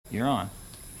You're on.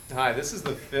 Hi, this is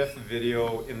the 5th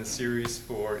video in the series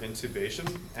for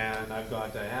intubation, and I've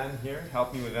got Diane here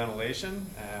helping me with ventilation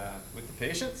with the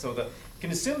patient. So you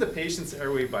can assume the patient's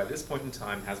airway by this point in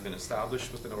time has been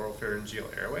established with an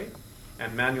oropharyngeal airway,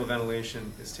 and manual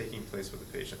ventilation is taking place with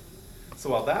the patient. So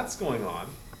while that's going on,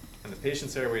 and the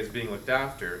patient's airway is being looked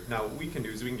after, now what we can do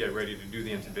is we can get ready to do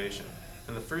the intubation.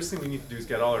 And the first thing we need to do is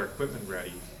get all our equipment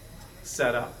ready,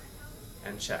 set up,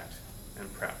 and checked, and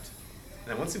prepped. And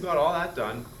then once we've got all that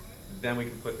done, then we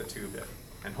can put the tube in.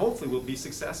 And hopefully we'll be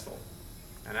successful.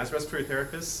 And as respiratory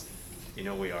therapists, you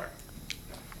know we are.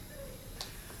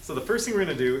 So the first thing we're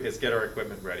going to do is get our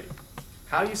equipment ready.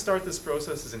 How you start this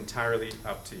process is entirely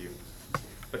up to you.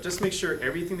 But just make sure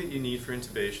everything that you need for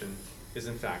intubation is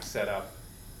in fact set up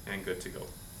and good to go.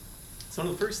 So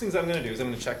one of the first things I'm going to do is I'm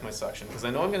going to check my suction, because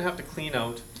I know I'm going to have to clean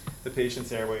out the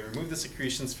patient's airway, remove the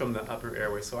secretions from the upper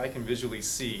airway so I can visually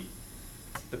see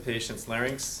the patient's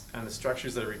larynx and the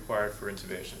structures that are required for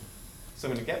intubation. So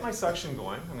I'm going to get my suction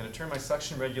going. I'm going to turn my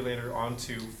suction regulator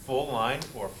onto full line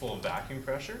or full vacuum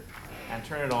pressure and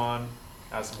turn it on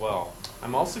as well.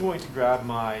 I'm also going to grab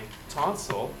my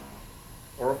tonsil,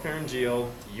 oropharyngeal,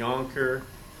 yonker,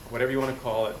 whatever you want to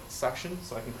call it, suction,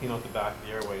 so I can clean out the back of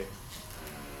the airway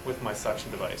with my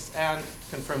suction device and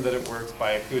confirm that it works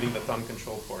by including the thumb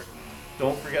control port.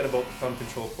 Don't forget about the thumb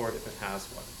control port if it has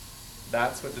one.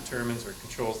 That's what determines or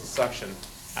controls the suction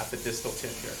at the distal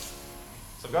tip here.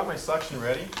 So I've got my suction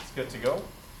ready, it's good to go.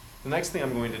 The next thing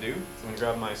I'm going to do is I'm going to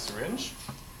grab my syringe.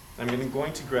 I'm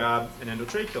going to grab an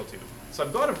endotracheal tube. So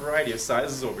I've got a variety of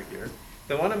sizes over here.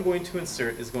 The one I'm going to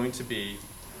insert is going to be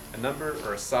a number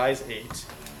or a size 8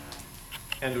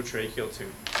 endotracheal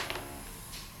tube.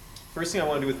 First thing I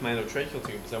want to do with my endotracheal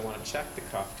tube is I want to check the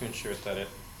cuff to ensure that it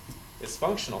is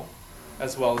functional,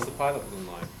 as well as the pilot balloon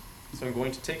line. So I'm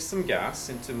going to take some gas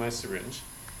into my syringe,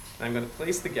 and I'm going to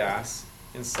place the gas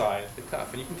inside the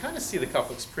cuff. And you can kind of see the cuff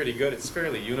looks pretty good. It's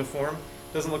fairly uniform.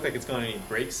 Doesn't look like it's got any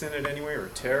breaks in it anywhere or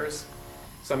tears.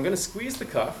 So I'm going to squeeze the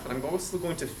cuff, and I'm also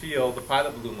going to feel the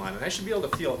pilot balloon line. And I should be able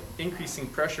to feel increasing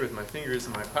pressure with my fingers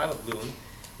and my pilot balloon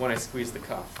when I squeeze the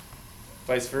cuff.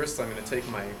 Vice versa, I'm going to take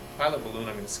my pilot balloon,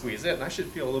 I'm going to squeeze it, and I should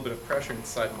feel a little bit of pressure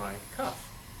inside my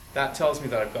cuff. That tells me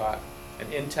that I've got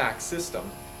an intact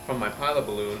system from my pilot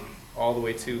balloon all the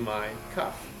way to my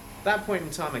cuff. At that point in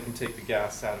time, I can take the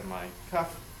gas out of my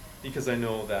cuff because I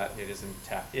know that it is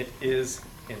intact. It is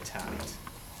intact.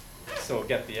 So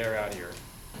get the air out of your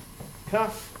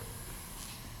cuff,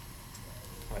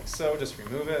 like so. Just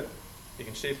remove it. You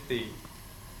can shape the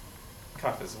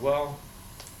cuff as well.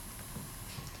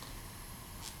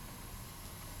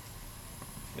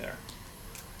 There.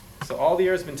 So all the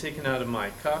air has been taken out of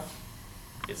my cuff.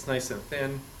 It's nice and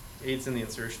thin, aids in the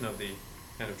insertion of the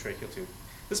endotracheal tube.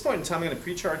 At this point in time, I'm going to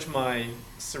pre-charge my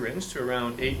syringe to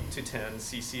around 8 to 10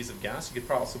 cc's of gas. You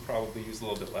could also probably use a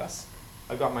little bit less.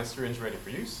 I've got my syringe ready for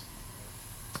use.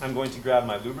 I'm going to grab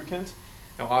my lubricant.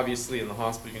 Now obviously in the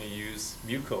hospital you're going to use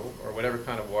Muco or whatever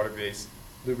kind of water-based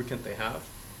lubricant they have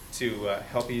to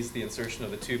help ease the insertion of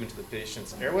the tube into the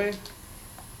patient's airway.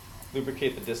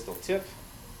 Lubricate the distal tip.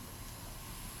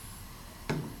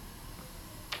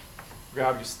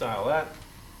 Grab your stylet.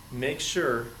 Make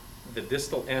sure the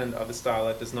distal end of the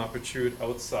stylet does not protrude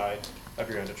outside of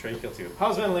your endotracheal tube.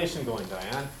 How's ventilation going,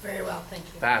 Diane? Very well, thank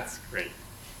you. That's great.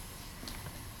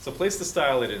 So place the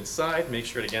stylet inside. Make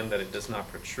sure again that it does not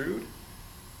protrude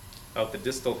out the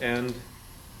distal end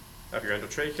of your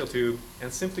endotracheal tube,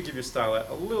 and simply give your stylet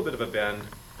a little bit of a bend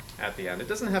at the end. It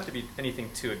doesn't have to be anything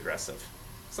too aggressive.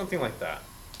 Something like that.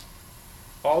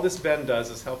 All this bend does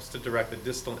is helps to direct the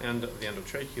distal end of the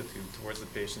endotracheal tube towards the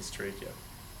patient's trachea.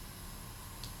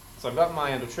 So I've got my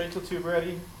endotracheal tube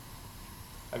ready.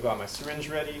 I've got my syringe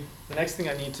ready. The next thing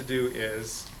I need to do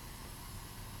is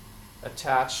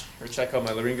attach or check out my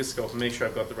laryngoscope and make sure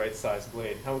I've got the right size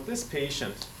blade. Now with this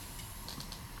patient,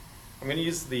 I'm going to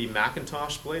use the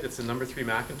Macintosh blade. It's a number 3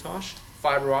 Macintosh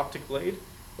fiber optic blade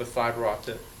with fiber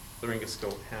optic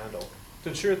laryngoscope handle. To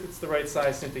ensure that it's the right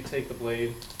size, simply take the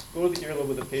blade, go to the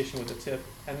earlobe of the patient with the tip,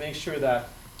 and make sure that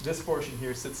this portion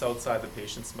here sits outside the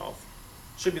patient's mouth.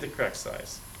 Should be the correct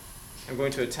size. I'm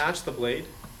going to attach the blade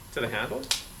to the handle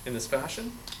in this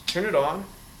fashion, turn it on,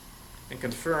 and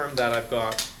confirm that I've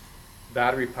got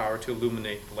battery power to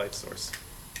illuminate the light source.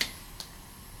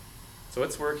 So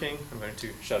it's working. I'm going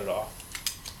to shut it off.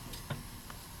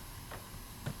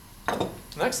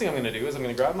 The next thing I'm going to do is I'm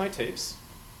going to grab my tapes,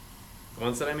 the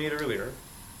ones that I made earlier.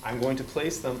 I'm going to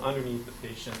place them underneath the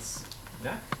patient's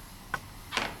neck.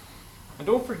 And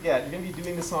don't forget, you're going to be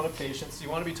doing this on a patient, so you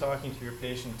want to be talking to your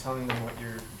patient, telling them what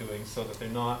you're doing so that they're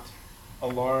not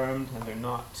alarmed and they're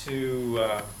not too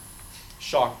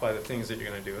shocked by the things that you're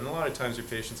going to do. And a lot of times your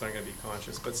patients aren't going to be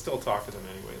conscious, but still talk to them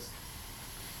anyways.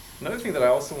 Another thing that I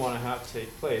also want to have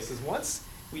take place is once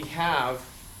we have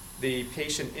the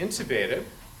patient intubated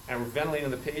and we're ventilating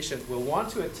the patient, we'll want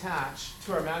to attach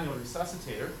to our manual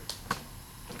resuscitator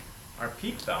our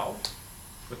PEEP valve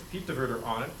with the PEEP diverter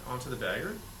on it onto the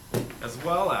bagger, as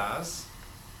well as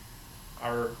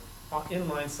our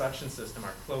inline suction system,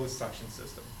 our closed suction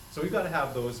system. So we've got to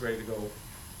have those ready to go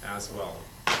as well.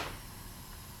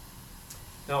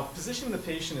 Now, positioning the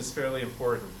patient is fairly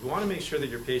important. You want to make sure that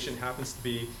your patient happens to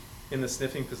be in the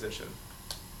sniffing position.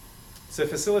 So to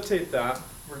facilitate that,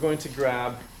 we're going to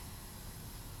grab,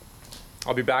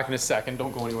 I'll be back in a second,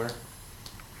 don't go anywhere.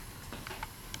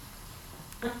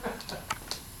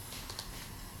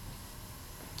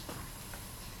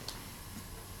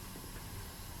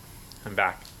 I'm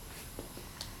back.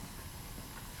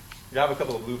 Grab a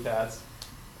couple of blue pads,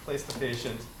 place the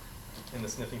patient in the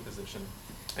sniffing position.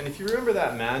 And if you remember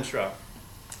that mantra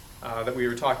that we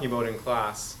were talking about in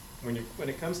class, when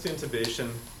it comes to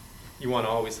intubation, you want to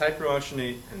always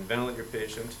hyperoxygenate and ventilate your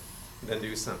patient, then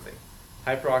do something.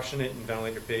 Hyperoxygenate and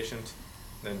ventilate your patient,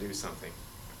 then do something.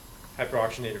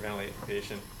 Hyperoxygenate or ventilate your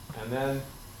patient, and then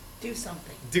do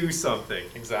something. Do something,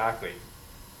 exactly.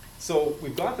 So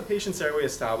we've got the patient's airway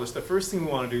established. The first thing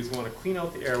we want to do is we want to clean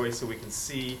out the airway so we can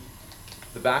see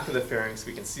the back of the pharynx,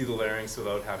 we can see the larynx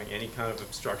without having any kind of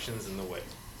obstructions in the way.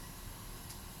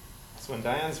 So when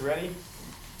Diane's ready,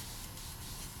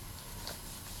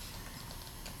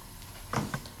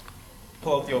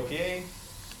 pull out the OPA,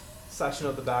 suction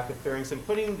out the back of the pharynx, and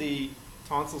putting the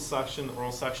tonsil suction,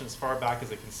 oral suction as far back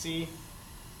as I can see.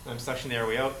 I'm suctioning the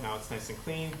airway out, now it's nice and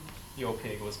clean. The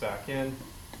OPA goes back in,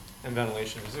 and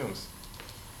ventilation resumes.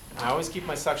 And I always keep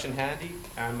my suction handy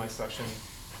and my suction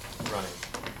running.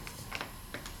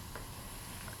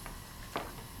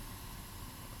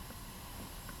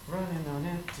 Running on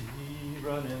empty,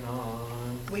 running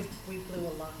on. We blew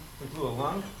a lung. We blew a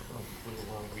lung? Oh, we blew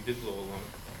a lung. We did blow a lung.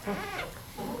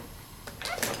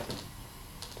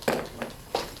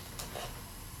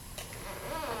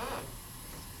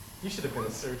 You should have been a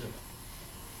surgeon.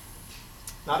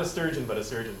 Not a sturgeon, but a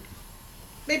surgeon.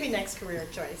 Maybe next career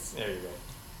choice. There you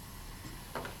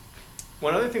go.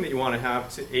 One other thing that you want to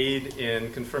have to aid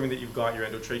in confirming that you've got your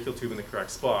endotracheal tube in the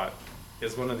correct spot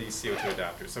is one of these CO2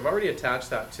 adapters. So I've already attached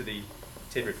that to the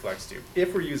tapered flex tube,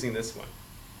 if we're using this one.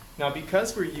 Now,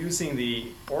 because we're using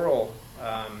the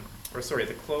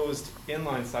the closed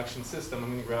inline suction system,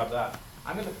 I'm going to grab that.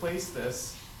 I'm going to place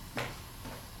this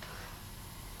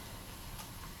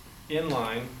in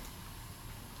line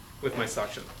with my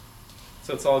suction.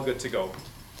 So it's all good to go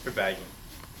for bagging.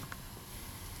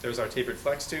 There's our tapered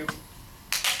flex tube.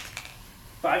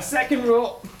 5-second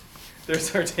rule.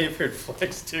 There's our tapered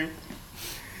flex tube.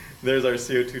 There's our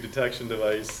CO2 detection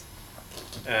device.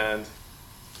 And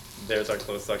there's our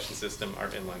closed suction system, our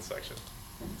inline suction.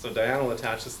 So Diane will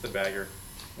attach this to the bagger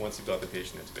once you've got the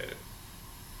patient intubated.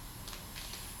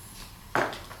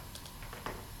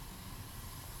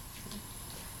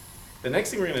 The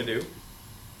next thing we're going to do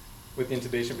with the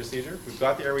intubation procedure, we've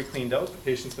got the airway cleaned out, the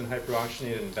patient's been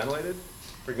hyperoxygenated and ventilated.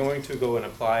 We're going to go and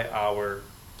apply our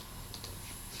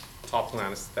topical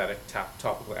anesthetic,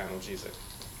 topical analgesic.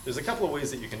 There's a couple of ways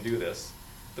that you can do this.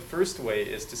 The first way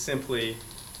is to simply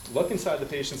look inside the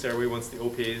patient's airway once the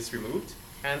OPA is removed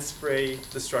and spray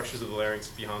the structures of the larynx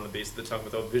beyond the base of the tongue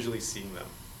without visually seeing them.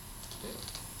 Okay.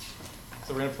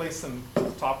 So we're going to place some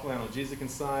topical analgesic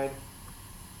inside.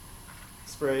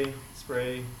 Spray,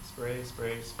 spray, spray,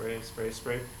 spray, spray, spray,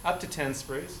 spray. Up to 10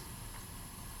 sprays.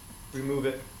 Remove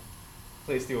it,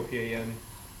 place the OPA in,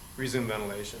 resume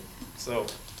ventilation. So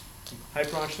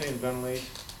hyperoxygenate and ventilate,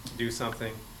 do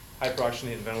something.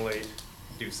 Hyperoxygenate and ventilate,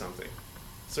 do something.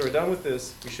 So we're done with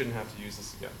this, we shouldn't have to use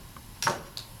this again.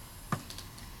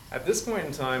 At this point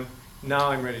in time, now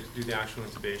I'm ready to do the actual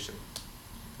intubation.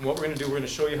 And what we're going to do, we're going to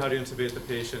show you how to intubate the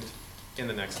patient in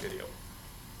the next video.